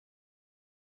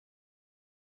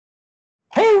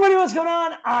Hey everybody, what's going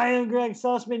on? I am Gregg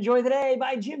Sussman, joined today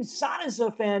by Jim Sonis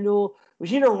of FanDuel. We're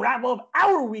here to wrap up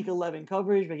our Week 11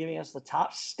 coverage by giving us the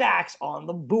top stacks on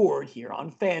the board here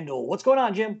on FanDuel. What's going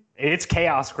on, Jim? It's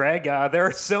chaos, Greg. There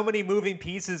are so many moving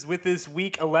pieces with this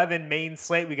Week 11 main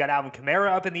slate. We got Alvin Kamara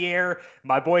up in the air.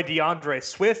 My boy DeAndre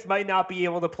Swift might not be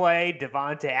able to play.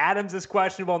 Devontae Adams is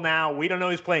questionable now. We don't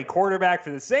know who's playing quarterback for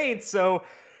the Saints, so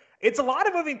it's a lot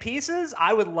of moving pieces.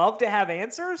 I would love to have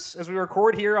answers as we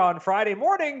record here on Friday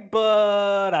morning,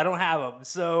 but I don't have them.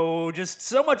 So just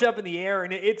so much up in the air,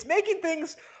 and it's making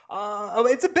things,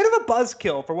 it's a bit of a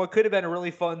buzzkill for what could have been a really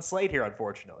fun slate here,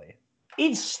 unfortunately.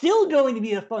 It's still going to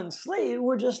be a fun slate.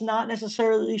 We're just not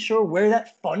necessarily sure where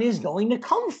that fun is going to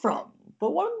come from.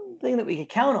 But one thing that we can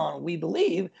count on, we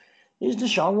believe, is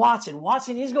Deshaun Watson.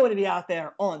 Watson is going to be out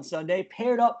there on Sunday,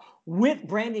 paired up with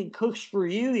Brandon Cooks for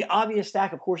you. The obvious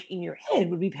stack, of course, in your head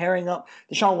would be pairing up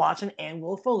Deshaun Watson and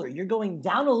Will Fuller. You're going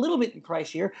down a little bit in price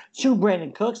here to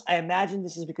Brandon Cooks. I imagine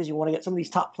this is because you want to get some of these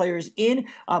top players in.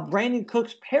 Brandon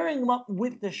Cooks pairing them up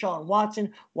with Deshaun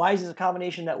Watson. Why is this a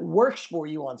combination that works for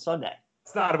you on Sunday?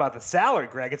 It's not about the salary,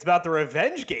 Greg. It's about the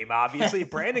revenge game, obviously.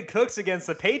 Brandon Cooks against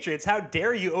the Patriots. How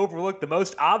dare you overlook the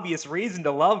most obvious reason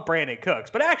to love Brandon Cooks?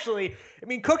 But actually,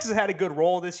 Cooks has had a good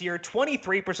role this year.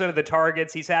 23% of the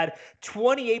targets. He's had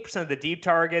 28% of the deep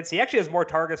targets. He actually has more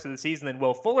targets for the season than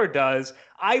Will Fuller does.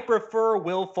 I prefer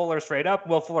Will Fuller straight up.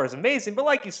 Will Fuller is amazing, but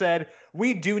like you said,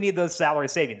 we do need those salary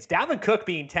savings. Dalvin Cook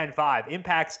being 10-5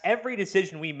 impacts every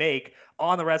decision we make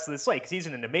on the rest of the slate because he's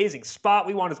in an amazing spot.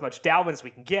 We want as much Dalvin as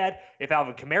we can get. If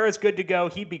Alvin Kamara is good to go,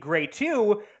 he'd be great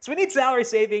too. So we need salary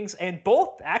savings, and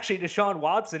both actually Deshaun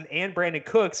Watson and Brandon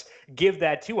Cooks give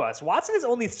that to us. Watson is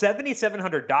only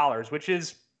 $7,700, which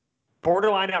is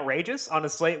borderline outrageous on a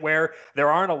slate where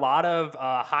there aren't a lot of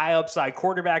high upside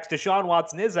quarterbacks. Deshaun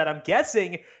Watson is that. I'm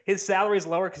guessing his salary is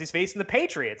lower because he's facing the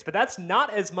Patriots, but that's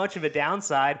not as much of a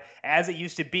downside as it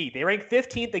used to be. They rank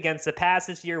 15th against the pass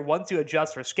this year once you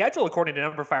adjust for schedule, according to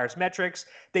numberFire's metrics.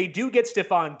 They do get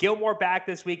Stephon Gilmore back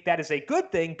this week. That is a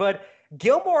good thing, but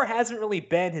Gilmore hasn't really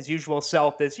been his usual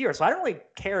self this year, so I don't really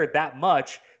care that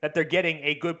much that they're getting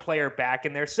a good player back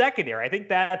in their secondary. I think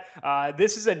that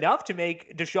this is enough to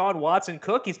make Deshaun Watson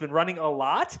cook. He's been running a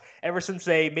lot ever since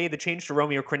they made the change to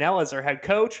Romeo Crennel as their head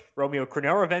coach. Romeo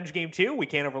Crennel revenge game too. We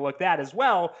can't overlook that as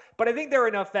well. But I think there are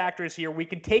enough factors here. We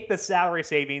can take the salary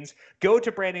savings, go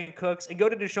to Brandon Cooks, and go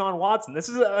to Deshaun Watson. This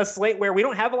is a slate where we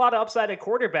don't have a lot of upside at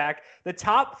quarterback. The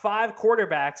top 5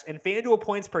 quarterbacks in FanDuel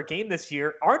points per game this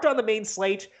year aren't on the main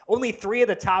slate. Only 3 of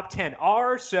the top 10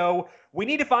 are. So we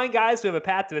need to find guys who have a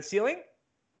path to a ceiling.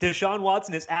 Deshaun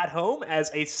Watson is at home as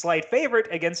a slight favorite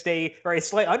against a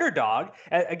slight underdog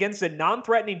against a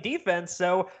non-threatening defense.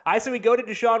 So I say we go to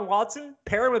Deshaun Watson,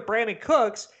 pair him with Brandon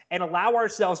Cooks, and allow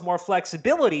ourselves more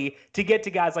flexibility to get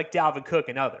to guys like Dalvin Cook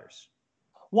and others.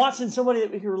 Watson, somebody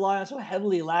that we could rely on so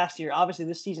heavily last year. Obviously,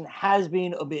 this season has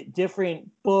been a bit different,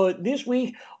 but this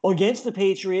week against the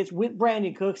Patriots with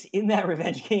Brandon Cooks in that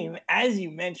revenge game, as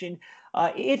you mentioned,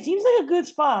 it seems like a good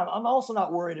spot. I'm also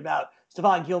not worried about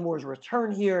Stephon Gilmore's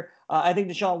return here. I think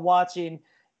Deshaun Watson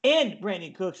and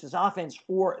Brandon Cooks' offense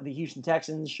for the Houston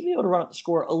Texans should be able to run up the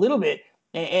score a little bit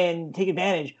and take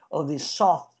advantage of this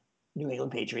soft New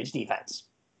England Patriots defense.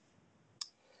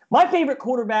 My favorite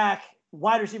quarterback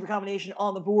wide receiver combination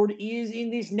on the board is in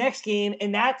this next game,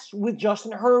 and that's with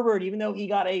Justin Herbert. Even though he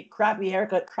got a crappy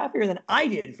haircut, crappier than I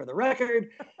did for the record,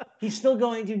 he's still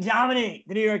going to dominate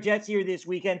the New York Jets here this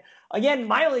weekend. Again,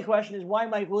 my only question is why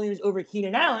Mike Williams over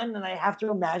Keenan Allen, and I have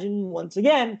to imagine, once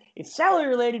again, it's salary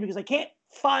related because I can't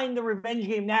find the revenge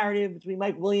game narrative between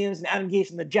Mike Williams and Adam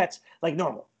Gase and the Jets like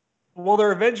normal. Well, the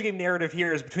revenge game narrative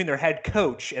here is between their head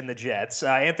coach and the Jets.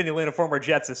 Anthony Lynn, a former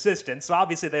Jets assistant. So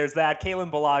obviously there's that.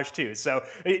 Kalen Ballage too. So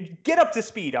get up to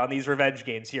speed on these revenge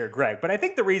games here, Greg. But I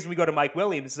think the reason we go to Mike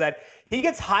Williams is that he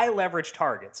gets high leverage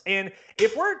targets. And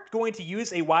if we're going to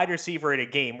use a wide receiver in a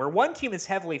game where one team is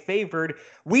heavily favored,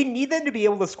 we need them to be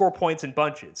able to score points in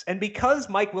bunches. And because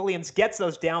Mike Williams gets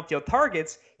those downfield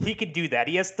targets, he can do that.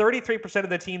 He has 33% of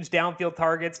the team's downfield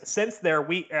targets since their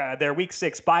week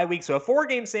 6 bye week. So a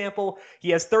 4-game sample,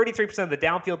 he has 33% of the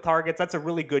downfield targets. That's a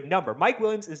really good number. Mike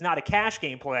Williams is not a cash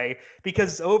game play because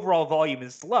his overall volume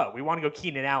is low. We want to go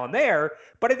Keenan Allen there,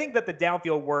 but I think that the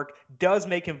downfield work does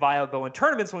make him viable in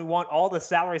tournaments when we want all the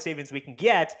salary savings we can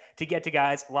get to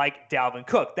guys like Dalvin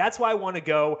Cook. That's why I want to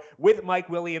go with Mike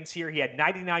Williams here. He had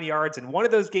 99 yards in one of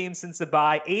those games since the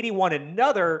bye, 81 in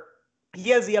another. he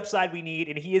has the upside we need,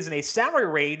 and he is in a salary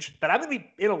range that I'm going to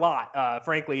be in a lot,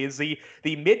 frankly, is the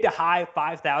mid to high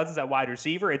 5,000s at wide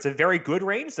receiver. It's a very good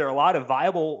range. There are a lot of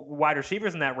viable wide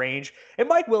receivers in that range, and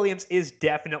Mike Williams is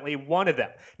definitely one of them.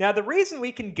 Now, the reason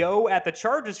we can go at the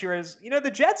Chargers here is, the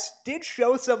Jets did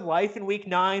show some life in week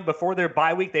 9 before their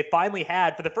bye week. They finally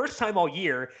had, for the first time all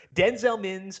year, Denzel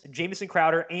Mims, Jamison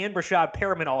Crowder, and Rashad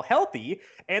Perriman all healthy,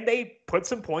 and they put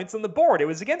some points on the board. It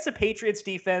was against the Patriots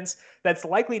defense that's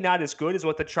likely not as good as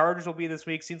what the Chargers will be this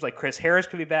week. Seems like Chris Harris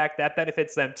could be back. That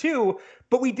benefits them too.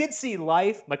 But we did see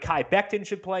life. Mekhi Becton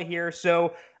should play here.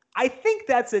 So I think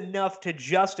that's enough to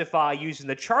justify using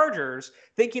the Chargers,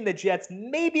 thinking the Jets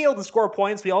may be able to score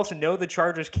points. We also know the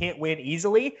Chargers can't win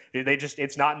easily.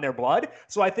 It's not in their blood.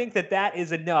 So I think that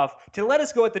is enough to let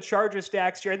us go at the Chargers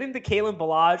stacks here. I think the Kalen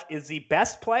Ballage is the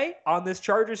best play on this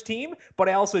Chargers team, but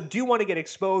I also do want to get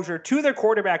exposure to their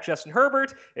quarterback, Justin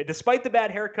Herbert. And despite the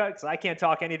bad haircut, because I can't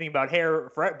talk anything about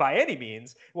hair by any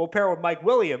means, we'll pair with Mike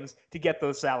Williams to get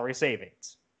those salary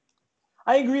savings.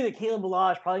 I agree that Kalen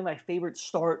Ballage probably my favorite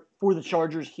start for the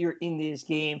Chargers here in this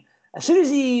game. As soon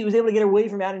as he was able to get away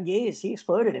from Adam Gase, he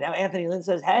exploded. And now Anthony Lynn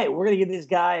says, hey, we're going to give this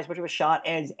guy as much of a shot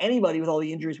as anybody with all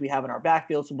the injuries we have in our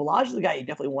backfield. So Ballage is the guy you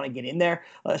definitely want to get in there,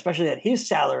 especially at his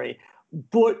salary.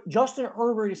 But Justin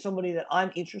Herbert is somebody that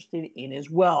I'm interested in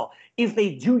as well. If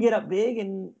they do get up big,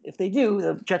 and if they do,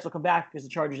 the Jets will come back because the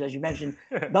Chargers, as you mentioned,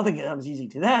 nothing comes easy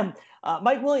to them.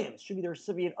 Mike Williams should be the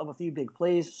recipient of a few big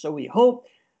plays, so we hope.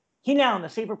 He now in the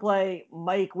safer play.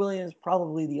 Mike Williams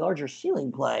probably the larger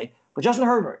ceiling play. But Justin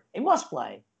Herbert, a must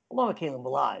play, along with Kalen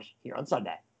Ballage here on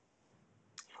Sunday.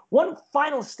 One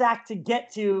final stack to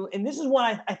get to, and this is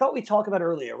one I thought we'd talk about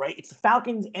earlier, right? It's the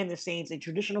Falcons and the Saints, a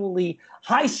traditionally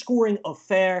high-scoring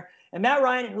affair. And Matt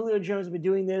Ryan and Julio Jones have been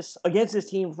doing this against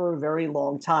this team for a very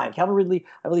long time. Calvin Ridley,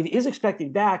 I believe, is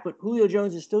expected back, but Julio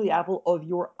Jones is still the apple of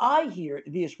your eye here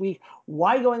this week.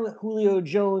 Why going with Julio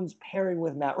Jones pairing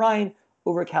with Matt Ryan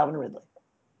over Calvin Ridley?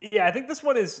 Yeah, I think this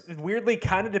one is weirdly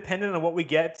kind of dependent on what we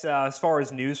get as far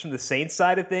as news from the Saints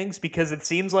side of things, because it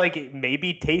seems like it may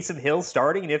be Taysom Hill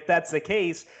starting, and if that's the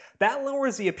case, that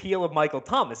lowers the appeal of Michael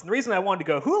Thomas. And the reason I wanted to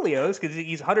go Julio is because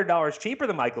he's $100 cheaper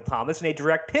than Michael Thomas, and a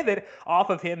direct pivot off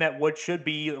of him at what should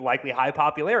be likely high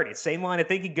popularity. Same line I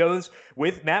think he goes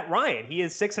with Matt Ryan. He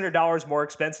is $600 more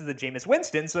expensive than Jameis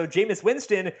Winston, so Jameis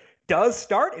Winston does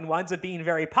start and winds up being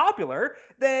very popular,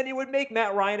 then it would make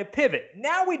Matt Ryan a pivot.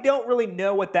 Now we don't really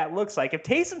know what that looks like. If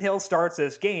Taysom Hill starts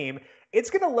this game, it's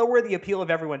going to lower the appeal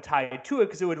of everyone tied to it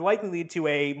because it would likely lead to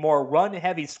a more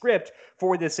run-heavy script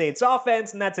for the Saints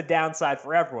offense, and that's a downside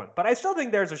for everyone. But I still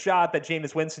think there's a shot that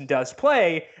Jameis Winston does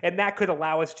play, and that could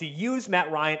allow us to use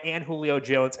Matt Ryan and Julio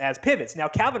Jones as pivots. Now,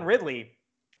 Calvin Ridley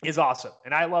is awesome,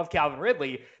 and I love Calvin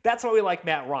Ridley. That's why we like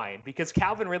Matt Ryan, because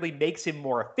Calvin Ridley makes him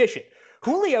more efficient.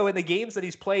 Julio, in the games that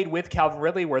he's played with Calvin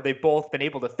Ridley, where they've both been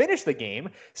able to finish the game,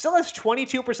 still has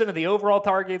 22% of the overall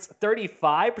targets,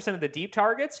 35% of the deep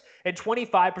targets, and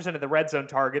 25% of the red zone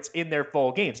targets in their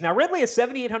full games. Now, Ridley is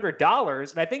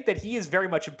 $7,800, and I think that he is very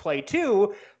much in play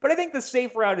too, but I think the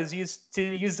safe route is to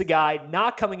use the guy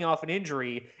not coming off an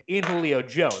injury in Julio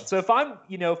Jones. So if I'm,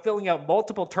 filling out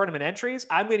multiple tournament entries,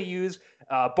 I'm going to use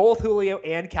both Julio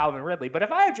and Calvin Ridley. But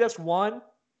if I have just one,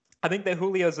 I think that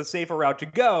Julio is a safer route to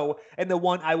go, and the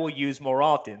one I will use more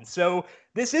often. So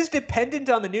this is dependent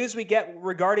on the news we get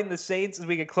regarding the Saints as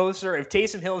we get closer. If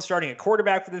Taysom Hill is starting a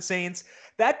quarterback for the Saints,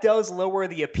 that does lower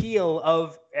the appeal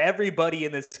of everybody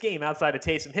in this game outside of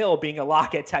Taysom Hill being a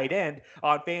lock at tight end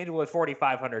on FanDuel at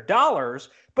 $4,500.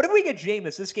 But if we get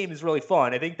Jameis, this game is really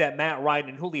fun. I think that Matt Ryan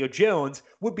and Julio Jones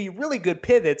would be really good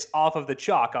pivots off of the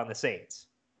chalk on the Saints.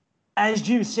 As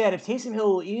Jim said, if Taysom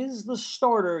Hill is the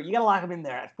starter, you got to lock him in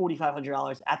there at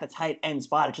 $4,500 at the tight end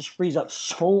spot. It just frees up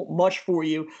so much for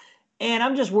you. And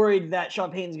I'm just worried that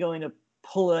Sean Payton's going to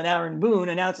pull an Aaron Boone,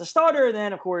 announce a starter, and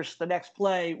then, of course, the next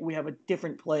play, we have a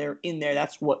different player in there.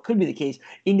 That's what could be the case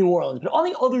in New Orleans. But on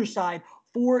the other side,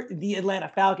 for the Atlanta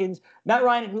Falcons, Matt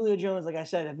Ryan and Julio Jones, like I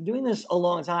said, have been doing this a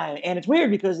long time. And it's weird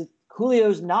because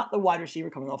Julio's not the wide receiver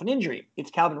coming off an injury.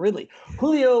 It's Calvin Ridley.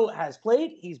 Julio has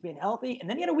played. He's been healthy. And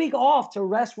then he had a week off to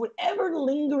rest whatever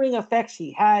lingering effects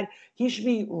he had. He should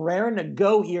be raring to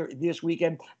go here this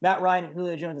weekend. Matt Ryan and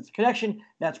Julio Jones, it's a connection.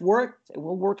 That's worked. It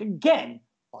will work again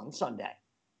on Sunday.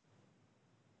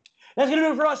 That's going to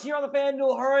do it for us here on the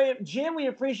FanDuel Hurry Up. Jim, we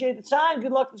appreciate the time.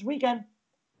 Good luck this weekend.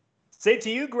 Say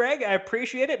to you, Greg, I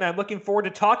appreciate it, and I'm looking forward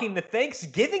to talking the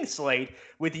Thanksgiving slate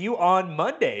with you on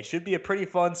Monday. Should be a pretty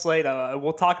fun slate.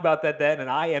 We'll talk about that then, and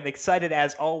I am excited,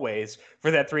 as always,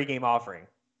 for that 3-game offering.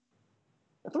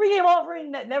 A 3-game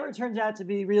offering that never turns out to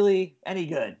be really any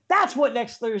good. That's what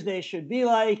next Thursday should be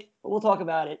like, but we'll talk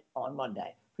about it on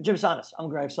Monday. For Jim Saunders, I'm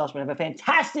Gregg Sussman. Have a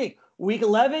fantastic Week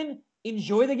 11.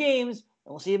 Enjoy the games,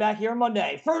 and we'll see you back here on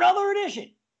Monday for another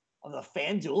edition of the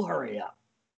FanDuel Hurry Up.